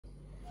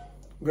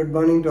Good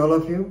morning to all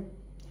of you.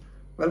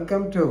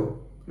 Welcome to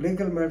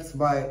Legal Matters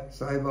by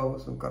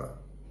Saibabu Sunkara.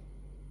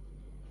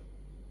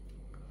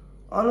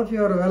 All of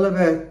you are well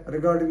aware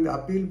regarding the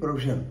appeal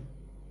provision.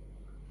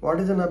 What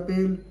is an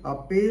appeal?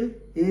 Appeal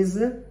is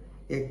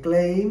a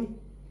claim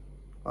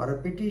or a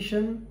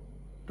petition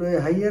to a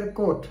higher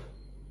court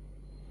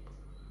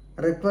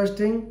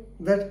requesting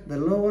that the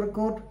lower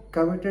court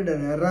committed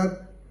an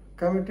error,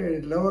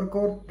 lower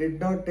court did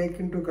not take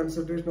into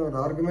consideration our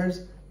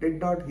arguments, did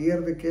not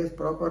hear the case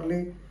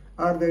properly,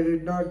 or they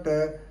did not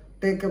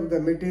take up the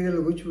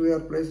material which we are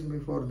placed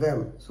before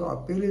them. So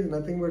appeal is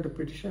nothing but a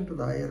petition to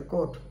the higher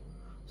court.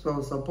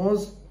 So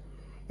suppose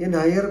in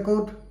higher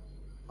court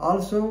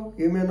also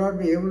you may not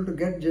be able to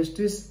get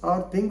justice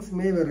or things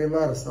may be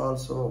reversed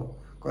also.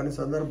 కొన్ని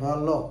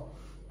సందర్భాల్లో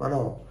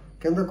మనం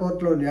కింద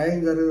కోర్టులో న్యాయం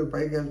జరిగిన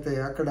పైకి వెళ్తే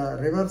అక్కడ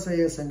రివర్స్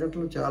అయ్యే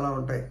సంఘటనలు చాలా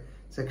ఉంటాయి.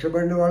 శిక్ష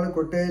పడిన వాళ్ళు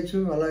కొట్టేయచ్చు,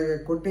 అలాగే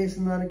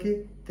కొట్టేసిన దానికి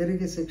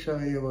తిరిగి శిక్ష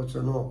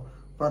వేయవచ్చును.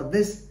 ఫర్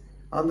దిస్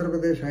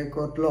ఆంధ్రప్రదేశ్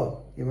హైకోర్టులో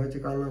ఈ మధ్య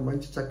కాలంలో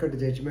మంచి చక్కటి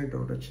జడ్జిమెంట్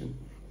ఒకటి వచ్చింది.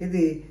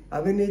 ఇది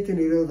అవినీతి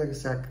నిరోధక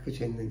శాఖకి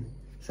చెందింది.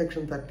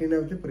 Section 13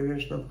 of the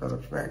prevention of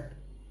corruption act.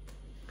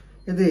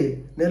 ఇది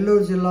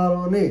నెల్లూరు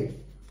జిల్లాలోని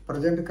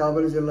ప్రజెంట్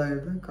కావలి జిల్లా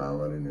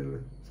కావలి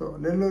నెల్లూరు. సో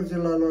నెల్లూరు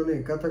జిల్లాలోని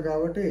గత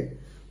కాబట్టి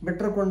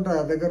బిట్రకుంట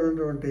దగ్గర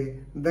ఉన్నటువంటి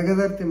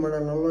దగదర్తి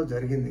మండలంలో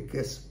జరిగింది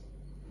case.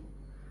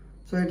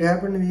 So it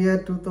happened in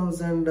year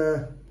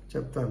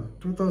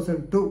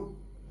 2002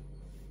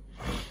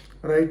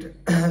 right.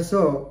 So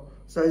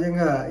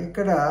సహజంగా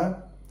ఇక్కడ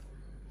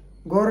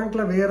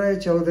గోరంట్ల వీరయ్య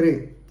చౌదరి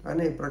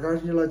అని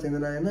ప్రకాశం జిల్లా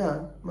చెందిన ఆయన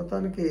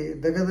మొత్తానికి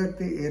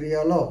దగదర్తి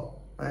ఏరియాలో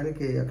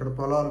ఆయనకి అక్కడ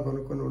పొలాలు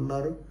కొనుక్కొని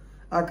ఉన్నారు.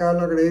 ఆ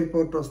కాలంలో అక్కడ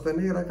ఎయిర్పోర్ట్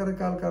వస్తుందని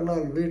రకరకాల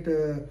కారణాలు వీటి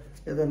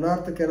ఏదో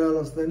నార్త్ కెనాల్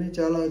వస్తుందని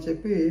చాలా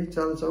చెప్పి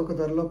చాలా చౌక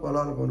ధరలో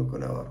పొలాలు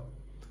కొనుక్కునేవారు.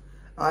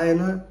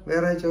 ఆయన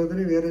వీరయ్య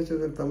చౌదరి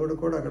తమ్ముడు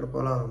కూడా అక్కడ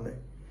పొలాలు ఉన్నాయి.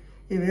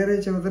 ఈ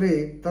వీరయ్య చౌదరి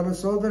తన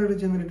సోదరుడు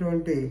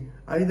చెందినటువంటి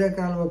 5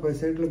 ఎకరాల 30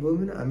 సెంట్ల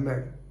భూమిని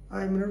అమ్మాడు.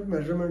 ఆయన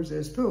మెజర్మెంట్స్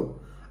వేస్తూ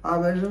ఆ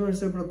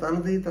మెజర్మెంట్స్ ఇప్పుడు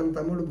తనది తన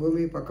తమ్ముడు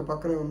భూమి పక్క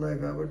పక్కనే ఉన్నాయి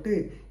కాబట్టి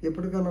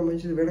ఎప్పటికన్నా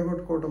మంచిది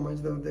విడగొట్టుకోవటం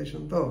మంచిది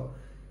ఉద్దేశంతో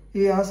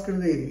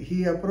he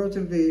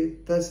approached the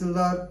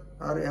tahsildar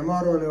R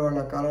MRO అనేవాళ్ళ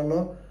కాలంలో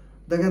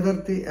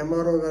దగదర్తి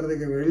ఎంఆర్ఓ గారి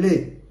దగ్గర వెళ్ళి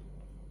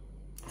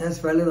has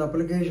filed an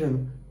application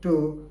to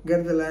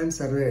get the land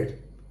surveyed.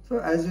 So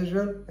as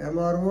usual,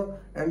 MRO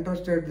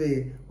entrusted the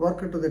work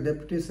to the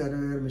deputy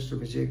surveyor Mr.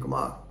 Vijay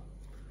Kumar.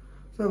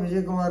 So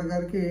Vijay Kumar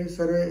గారికి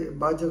survey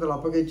బాధ్యతలు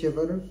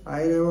అప్పగించేవారు.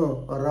 ఆయనేమో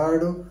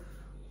రాడు.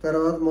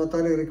 తర్వాత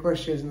మొత్తానికి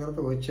రిక్వెస్ట్ చేసిన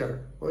తర్వాత వచ్చాడు.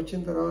 వచ్చిన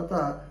తర్వాత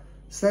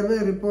సర్వే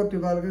రిపోర్ట్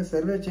ఇవ్వాలి.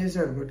 సర్వే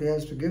చేశాడు, but he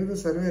has to give the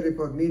survey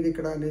report. నీది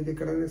ఇక్కడ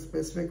అని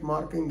స్పెసిఫిక్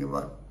మార్కింగ్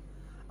ఇవ్వాలి.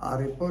 ఆ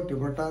రిపోర్ట్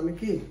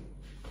ఇవ్వటానికి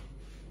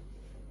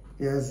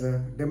he has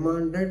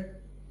demanded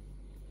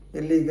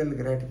illegal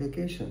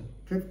gratification.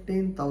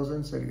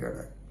 15,000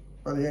 అడిగాడు.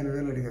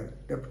 15,000 అడిగాడు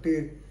డిప్యూటీ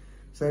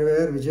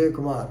సర్వేయర్ విజయ్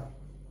కుమార్.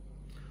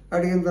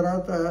 అడిగిన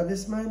తర్వాత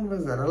దిస్ మ్యాన్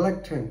వాజ్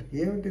రిలక్టెంట్.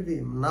 ఏమిటిది,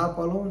 నా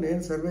పొలం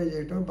నేను సర్వే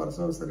చేయటం,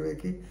 పర్సనల్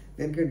సర్వేకి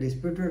దీనికి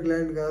డిస్ప్యూటెడ్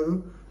ల్యాండ్ కాదు,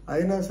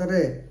 అయినా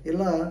సరే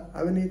ఇలా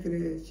అవినీతిని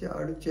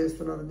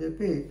చేస్తున్నారని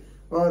చెప్పి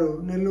వారు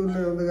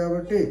నెల్లూరులో ఉంది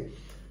కాబట్టి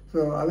సో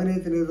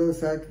అవినీతి నిరోధక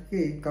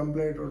శాఖకి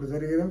కంప్లైంట్ ఒకటి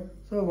జరిగడం.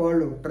 సో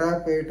వాళ్ళు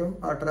ట్రాప్ వేయటం,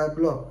 ఆ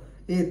ట్రాప్లో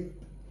ఈ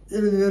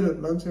 8,000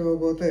 లంచం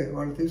ఇవ్వబోతే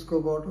వాళ్ళు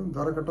తీసుకోపోవటం,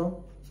 దొరకటం.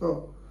 సో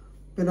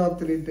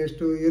పినాప్తిలిన్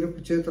టెస్టు, ఎరుపు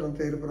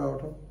చేతులంతా ఎరుపు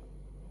రావటం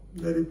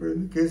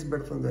జరిగిపోయింది. కేసు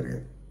పెట్టడం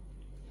జరిగింది.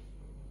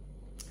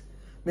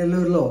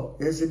 నెల్లూరులో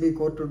ఏసీబీ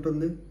కోర్టు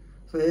ఉంటుంది.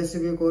 సో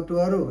ఏసీబీ కోర్టు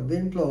వారు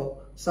దీంట్లో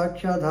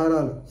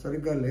సాక్ష్యాధారాలు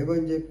సరిగ్గా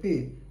లేవని చెప్పి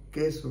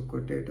కేసు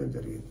కొట్టేయటం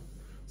జరిగింది.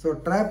 సో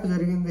ట్రాప్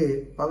జరిగింది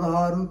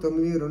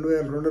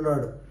 16/9/2002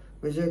 నాడు.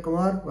 Vijay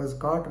Kumar was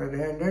cot red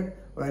handed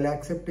while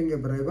accepting a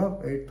bribe of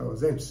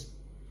 8,000.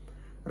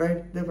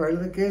 Right. They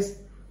filed the case.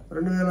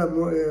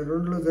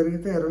 2002లో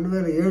జరిగితే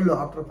 2007లో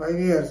after 5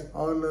 years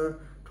on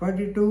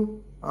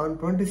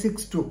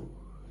 26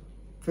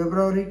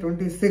 February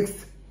 26,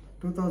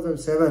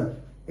 2007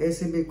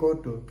 ACB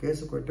court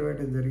case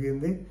కొట్టివేయడం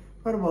జరిగింది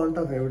for want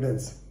of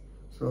evidence.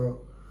 So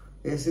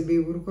ACB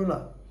ఊరుకోలా.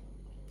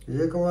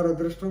 Vijay Kumar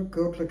అదృష్టం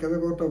కోర్టులో కింద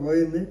కోర్టులో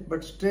పోయింది.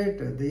 But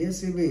state the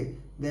ACB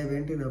they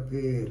went in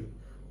appeal.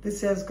 This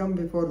has come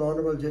before the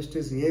honourable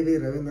justice ఏవి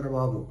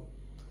రవీంద్రబాబు.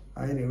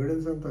 ఆయన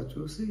evidence అంతా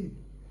చూసి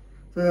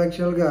సో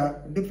యాక్చువల్గా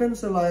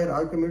డిఫెన్స్ లాయర్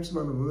ఆర్గ్యుమెంట్స్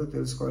మనం ముందు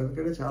తెలుసుకోవాలి.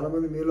 ఎందుకంటే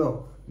చాలామంది మీలో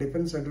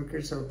డిఫెన్స్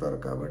అడ్వకేట్స్ అవుతారు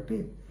కాబట్టి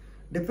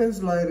డిఫెన్స్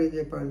లాయర్ ఏం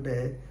చెప్పంటే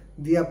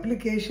the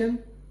application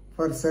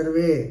for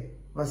survey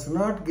was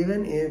not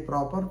given a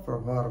proper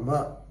proforma.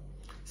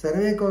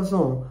 Survey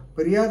కోసం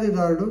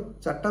ఫిర్యాదుదారుడు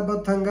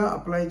చట్టబద్ధంగా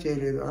అప్లై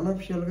చేయలేదు,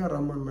 అనఫిషియల్గా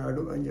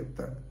రమ్మన్నాడు అని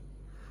చెప్తాడు.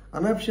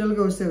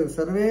 అనఫిషియల్గా వస్తే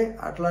సర్వే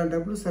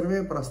అట్లాంటప్పుడు సర్వే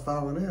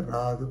ప్రస్తావన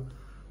రాదు.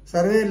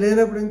 సర్వే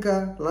లేనప్పుడు ఇంకా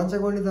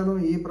లంచగొండితనం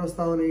ఈ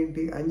ప్రస్తావన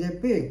ఏంటి అని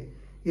చెప్పి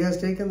he has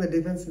taken the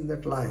defense in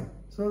that line.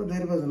 So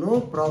there was no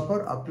proper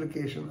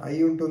application అయి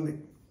ఉంటుంది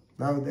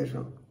నా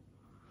ఉద్దేశం.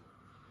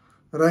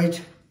 రైట్.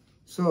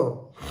 సో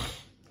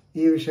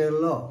ఈ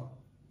విషయంలో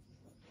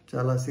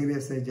చాలా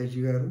సీరియస్ అయ్యి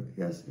జడ్జి గారు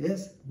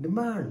yes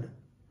demand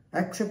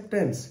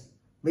acceptance,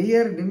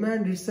 mere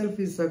demand itself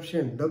is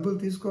sufficient. డబ్బులు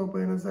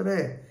తీసుకోకపోయినా సరే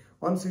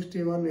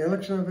 161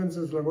 ఎలక్షన్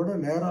అఫెన్సెస్లో కూడా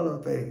నేరాలు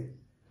అవుతాయి.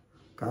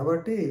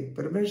 కాబట్టి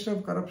prevention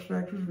of corruption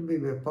act should be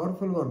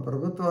powerful one.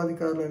 ప్రభుత్వ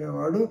అధికారులు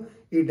అనేవాడు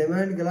ఈ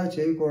డిమాండ్కి ఇలా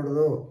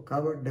చేయకూడదు.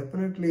 కాబట్టి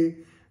definitely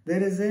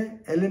there is a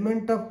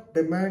element of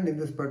demand in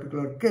this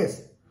particular case.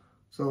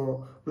 So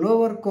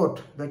lower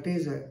court, that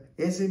is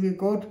ACB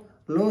court,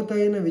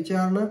 లోతైన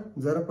విచారణ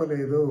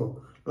జరపలేదు,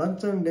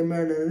 లంచం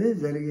డిమాండ్ అనేది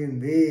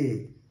జరిగింది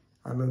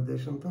అన్న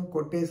ఉద్దేశంతో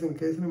కొట్టేసిన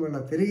కేసుని మళ్ళీ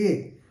తిరిగి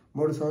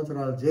 3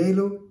 సంవత్సరాల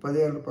జైలు,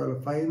 10,000 రూపాయల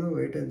ఫైన్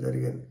వేయటం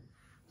జరిగింది.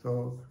 సో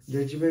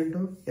జడ్జిమెంటు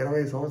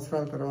 20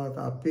 సంవత్సరాల తర్వాత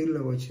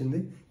అప్పీల్లో వచ్చింది.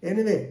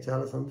 ఎనివే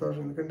చాలా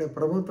సంతోషం, ఎందుకంటే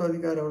ప్రభుత్వ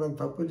అధికారి ఎవరైనా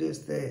తప్పు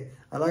చేస్తే,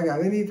 అలాగే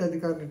అవినీతి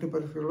అధికారులు ఎట్టి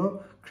పరిస్థితుల్లో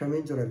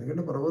క్షమించరు.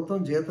 ఎందుకంటే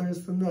ప్రభుత్వం జీతం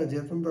ఇస్తుంది, ఆ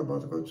జీతంతో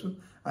బతకొచ్చు.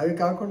 అవి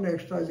కాకుండా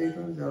ఎక్స్ట్రా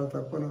చేయడం చాలా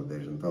తప్పు అనే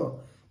ఉద్దేశంతో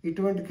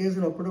ఇటువంటి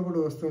కేసులు అప్పుడప్పుడు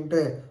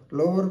వస్తుంటే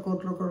లోవర్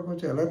కోర్టులో కూడా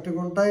కొంచెం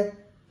అలర్ట్గా ఉంటాయి.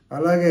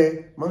 అలాగే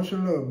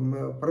మనుషుల్లో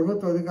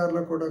ప్రభుత్వ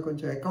అధికారులకు కూడా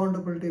కొంచెం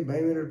అకౌంటబిలిటీ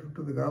భయం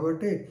ఉంటుంది.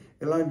 కాబట్టి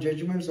ఇలాంటి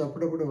జడ్జిమెంట్స్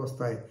అప్పుడప్పుడు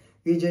వస్తాయి.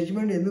 ఈ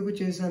జడ్జిమెంట్ ఎందుకు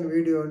చేశాను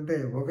వీడియో అంటే,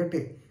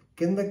 ఒకటి,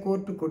 కింద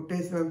కోర్టు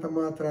కొట్టేసినంత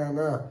మాత్రాన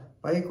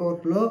పై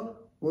కోర్టులో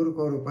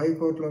ఊరుకోరు, పై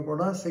కోర్టులో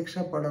కూడా శిక్ష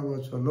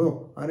పడవచ్చును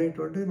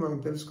అనేటువంటిది మనం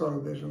తెలుసుకోవాలనే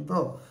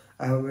ఉద్దేశంతో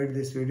I have made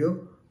this video.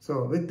 So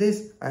with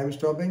this I'm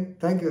stopping.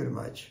 Thank you very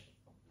much.